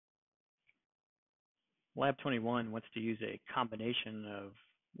Lab 21 wants to use a combination of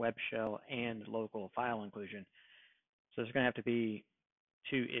web shell and local file inclusion. So there's going to have to be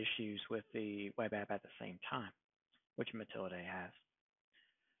two issues with the web app at the same time, which Mutillidae has.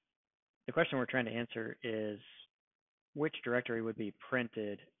 The question we're trying to answer is which directory would be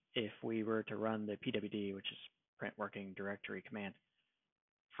printed if we were to run the pwd, which is print working directory command,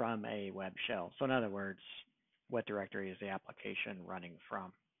 from a web shell. So in other words, what directory is the application running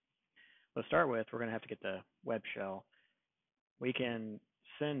from? Let's start with, we're going to have to get the web shell. We can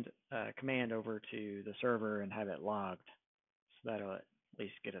send a command over to the server and have it logged. So that'll at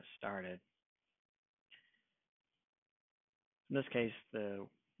least get us started. In this case, the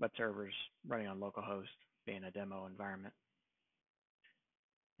web server's running on localhost, being a demo environment.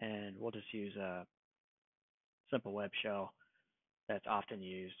 And we'll just use a simple web shell that's often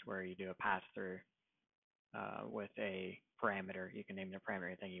used where you do a pass-through with a parameter. You can name the parameter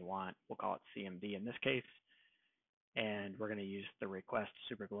anything you want. We'll call it CMD in this case. And we're going to use the request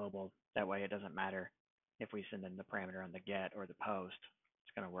super global. That way it doesn't matter if we send in the parameter on the get or the post.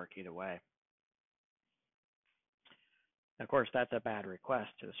 It's going to work either way. Of course, that's a bad request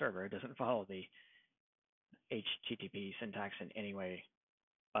to the server. It doesn't follow the HTTP syntax in any way,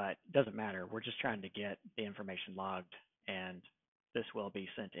 but it doesn't matter. We're just trying to get the information logged, and this will be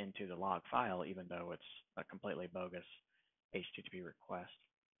sent into the log file, even though it's a completely bogus HTTP request.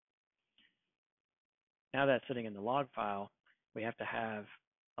 Now that's sitting in the log file, we have to have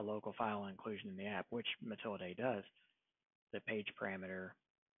a local file inclusion in the app, which Mutillidae does. The page parameter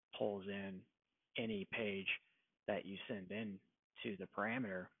pulls in any page that you send in to the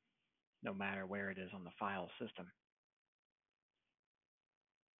parameter, no matter where it is on the file system.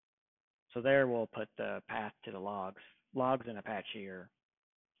 So there we'll put the path to the logs. Logs in Apache are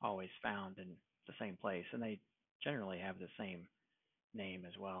always found in the same place, and they generally have the same name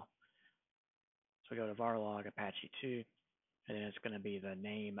as well. So we go to var log Apache 2, and then it's going to be the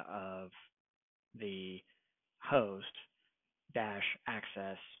name of the host dash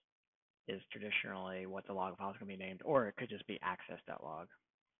access is traditionally what the log file is going to be named, or it could just be access.log.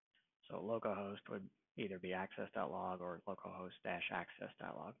 So localhost would either be access.log or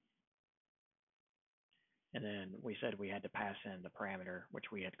localhost-access.log. And then we said we had to pass in the parameter, which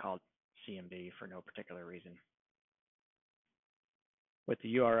we had called CMD for no particular reason. With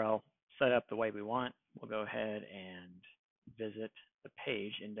the URL set up the way we want, we'll go ahead and visit the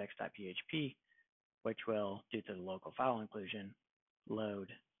page index.php, which will, due to the local file inclusion, load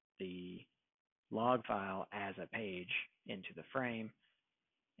the log file as a page into the frame.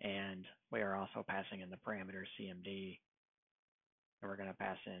 And we are also passing in the parameter CMD, and we're going to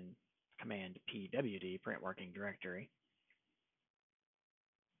pass in command pwd, print working directory.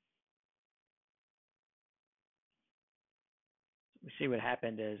 We see what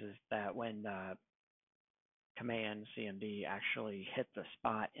happened is that when the command CMD actually hit the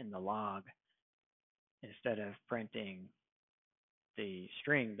spot in the log, instead of printing the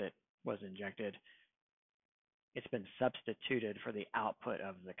string that was injected, it's been substituted for the output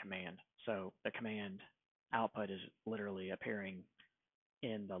of the command. So the command output is literally appearing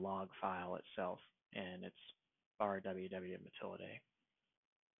in the log file itself, and it's var www Mutillidae.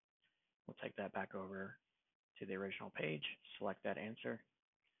 We'll take that back over to the original page, select that answer,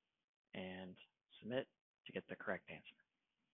 and submit to get the correct answer.